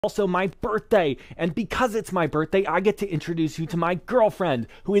Also my birthday, and because it's my birthday, I get to introduce you to my girlfriend,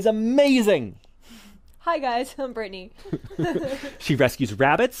 who is amazing. Hi guys, I'm Brittany. She rescues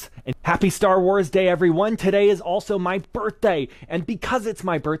rabbits, and happy Star Wars Day everyone. Today is also my birthday, and because it's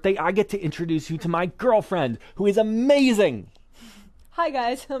my birthday, I get to introduce you to my girlfriend, who is amazing. Hi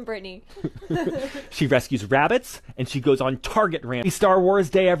guys, I'm Brittany. She rescues rabbits, and she goes on Target Happy Star Wars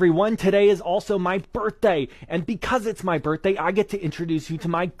Day everyone. Today is also my birthday, and because it's my birthday, I get to introduce you to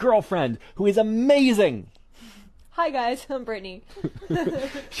my girlfriend, who is amazing. Hi guys, I'm Brittany.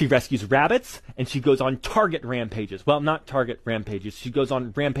 She rescues rabbits, and she goes on Target rampages. Well, not Target rampages. She goes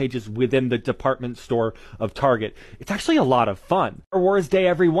on rampages within the department store of Target. It's actually a lot of fun. Star Wars Day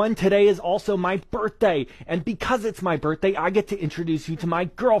everyone. Today is also my birthday, and because it's my birthday, I get to introduce you to my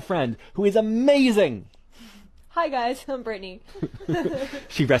girlfriend, who is amazing. Hi guys, I'm Brittany.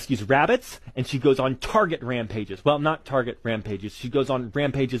 She rescues rabbits, and she goes on Target rampages. Well, not Target rampages. She goes on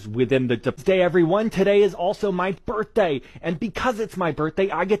rampages within the day everyone. Today is also my birthday, and because it's my birthday,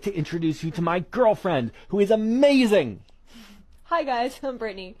 I get to introduce you to my girlfriend, who is amazing. Hi guys, I'm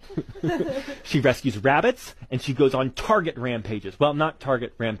Brittany. She rescues rabbits, and she goes on Target rampages. Well, not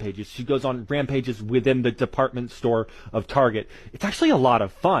Target rampages. She goes on rampages within the department store of Target. It's actually a lot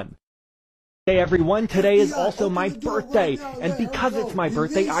of fun. Hey everyone, today is also my birthday, and because it's my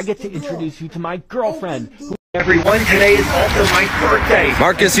birthday, I get to introduce you to my girlfriend. Everyone, today is also my birthday.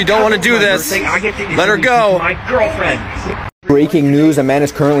 Marcus, you don't want to do this. Let her go. My girlfriend. Breaking news, a man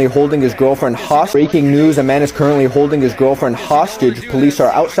is currently holding his girlfriend hostage. Breaking news, a man is currently holding his girlfriend hostage. Police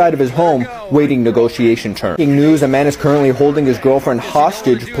are outside of his home waiting negotiation terms. Breaking news, a man is currently holding his girlfriend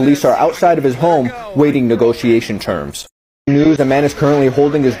hostage. Police are outside of his home waiting negotiation terms. News, a man is currently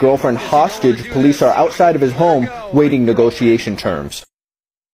holding his girlfriend hostage. Police are outside of his home waiting negotiation terms.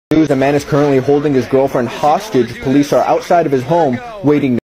 News, a man is currently holding his girlfriend hostage. Police are outside of his home waiting